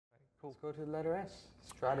Cool. Let's go to the letter S,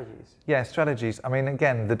 strategies. Yeah, strategies. I mean,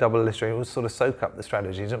 again, the double illustrator will sort of soak up the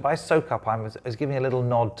strategies. And by soak up, I was giving a little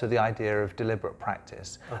nod to the idea of deliberate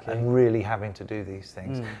practice and really having to do these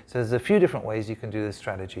things. So there's a few different ways you can do the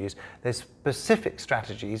strategies. There's specific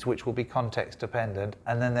strategies, which will be context dependent.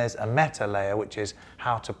 And then there's a meta layer, which is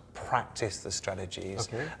how to practice the strategies.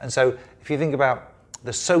 And so if you think about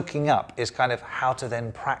the soaking up is kind of how to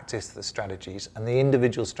then practice the strategies. And the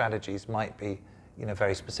individual strategies might be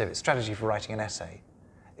very specific. Strategy for writing an essay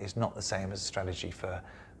is not the same as a strategy for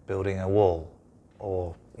building a wall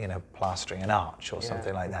or plastering an arch or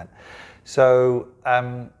something like that. So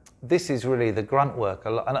this is really the grunt work.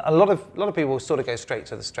 And a lot of people sort of go straight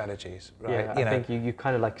to the strategies, right? Yeah, I think you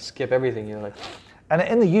kind of like skip everything. And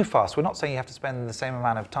in the UFAST, we're not saying you have to spend the same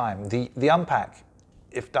amount of time. The unpack,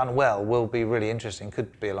 if done well, will be really interesting,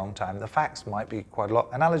 could be a long time. The facts might be quite a lot.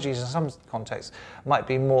 Analogies in some contexts might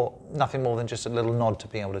be nothing more than just a little nod to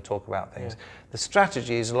being able to talk about things. The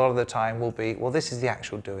strategies a lot of the time will be, well, this is the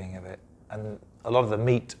actual doing of it. And a lot of the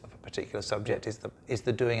meat of a particular subject is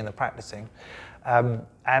the doing and the practicing.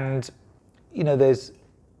 And there's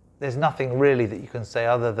nothing really that you can say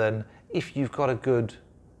other than if you've got a good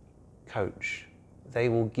coach, they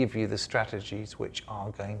will give you the strategies which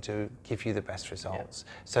are going to give you the best results.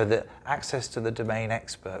 So that access to the domain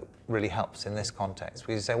expert really helps in this context.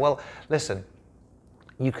 We say, well, listen,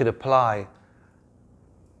 you could apply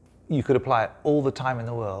it all the time in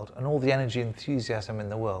the world and all the energy and enthusiasm in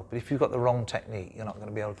the world, but if you've got the wrong technique, you're not going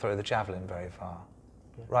to be able to throw the javelin very far.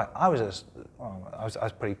 Right, I was a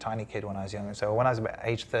pretty tiny kid when I was young, so when I was about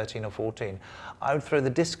age 13 or 14, I would throw the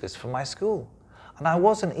discus for my school. And I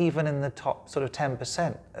wasn't even in the top sort of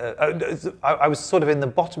 10%. I was sort of in the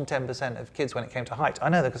bottom 10% of kids when it came to height. I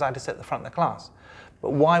know that because I had to sit at the front of the class.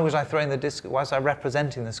 But why was I throwing the discus? Why was I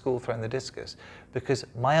representing the school throwing the discus? Because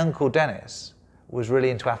my uncle Dennis was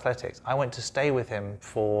really into athletics. I went to stay with him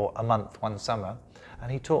for a month one summer,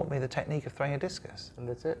 and he taught me the technique of throwing a discus. And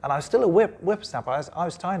that's it. And I was still a whippersnapper. I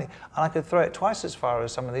was tiny, and I could throw it twice as far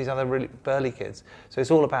as some of these other really burly kids. So it's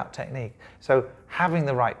all about technique. So having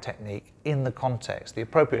the right technique in the context, the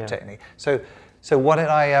appropriate technique. So why don't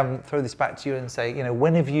I throw this back to you and say,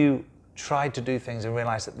 when have you tried to do things and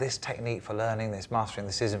realized that this technique for learning, this mastering,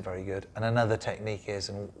 this isn't very good, and another technique is,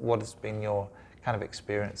 and what has been your kind of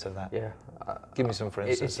experience of that? Give me some for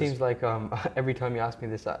instance. It seems like every time you ask me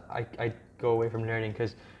this, I go away from learning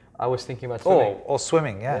because I was thinking about swimming. Or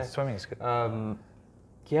swimming, swimming is good. I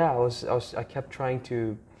kept trying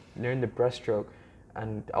to learn the breaststroke,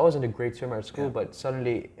 and I wasn't a great swimmer at school, but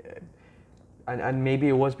suddenly, and maybe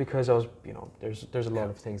it was because I was, there's a lot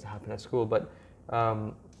of things that happen at school, but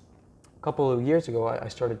a couple of years ago, I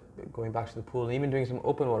started going back to the pool and even doing some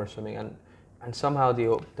open water swimming, and somehow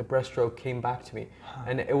the breaststroke came back to me,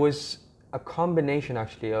 and it was a combination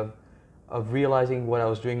actually of realizing what I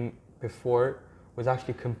was doing before was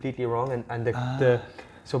actually completely wrong,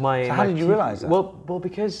 so how did you realize that? Well,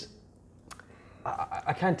 because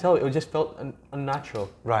I can't tell, it just felt unnatural.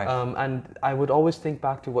 Right. And I would always think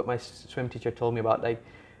back to what my swim teacher told me about, like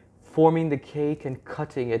forming the cake and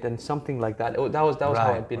cutting it and something like that. That was how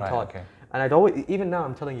I'd been taught. Okay. And I'd always, even now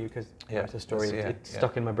I'm telling you because it's a story, it's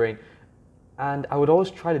stuck in my brain. And I would always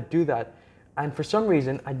try to do that. And for some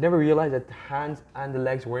reason, I'd never realized that the hands and the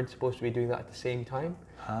legs weren't supposed to be doing that at the same time.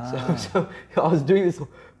 So I was doing this,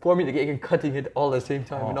 forming the cake and cutting it all at the same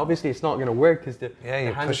time. And obviously it's not going to work because the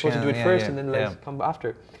hands are supposed to do it first and then the legs come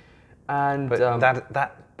after. And but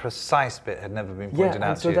that precise bit had never been pointed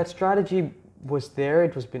out to you. So that strategy was there,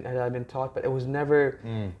 it had been taught, but it was never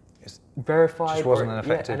verified. Just wasn't an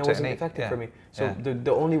effective and it wasn't effective for me. So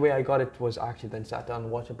the only way I got it was actually then sat down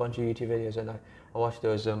and watched a bunch of YouTube videos, and I watched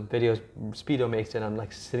those videos Speedo makes, and I'm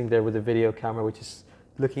like sitting there with a video camera, which is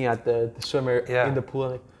looking at the swimmer in the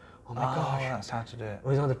pool, and like, oh my gosh, that's how to do it. It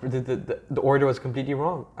was the order was completely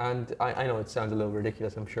wrong, and I know it sounds a little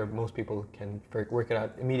ridiculous. I'm sure most people can work it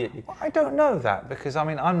out immediately. Well, I don't know that, because I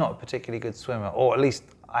mean I'm not a particularly good swimmer, or at least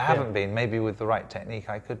I haven't been. Maybe with the right technique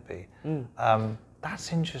I could be.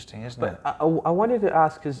 That's interesting, isn't it? I wanted to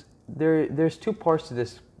ask, because there's two parts to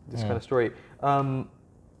this kind of story.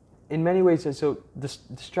 In many ways, so the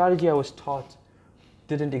strategy I was taught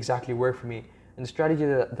didn't exactly work for me, and the strategy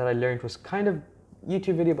that I learned was kind of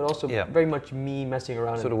YouTube video, but also very much me messing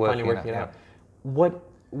around and finally working it out. What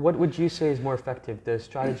would you say is more effective, the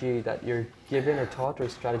strategy that you're given or taught, or the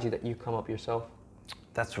strategy that you come up yourself?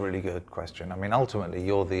 That's a really good question. I mean, ultimately,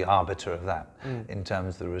 you're the arbiter of that in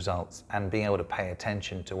terms of the results, and being able to pay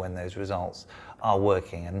attention to when those results are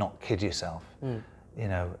working and not kid yourself. You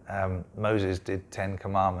know, Moses did 10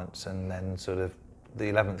 commandments, and then sort of the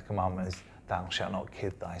 11th commandment is thou shalt not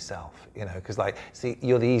kid thyself, you know, because like, see,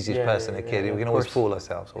 you're the easiest person to kid. We can always fool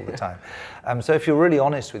ourselves all the time. So if you're really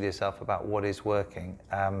honest with yourself about what is working,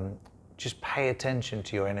 just pay attention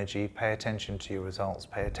to your energy, pay attention to your results,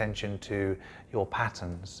 pay attention to your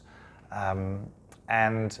patterns.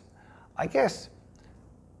 And I guess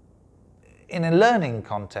in a learning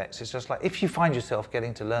context, it's just like, if you find yourself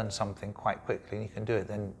getting to learn something quite quickly and you can do it,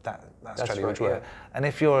 then that strategy would work. And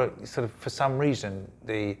if you're sort of, for some reason,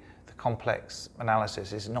 the complex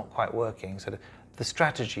analysis is not quite working, so the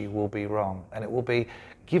strategy will be wrong, and it will be,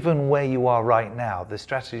 given where you are right now, the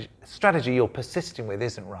strategy you're persisting with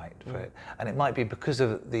isn't right for it. And it might be because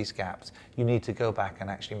of these gaps, you need to go back and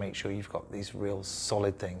actually make sure you've got these real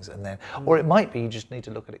solid things, and then, or it might be you just need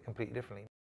to look at it completely differently.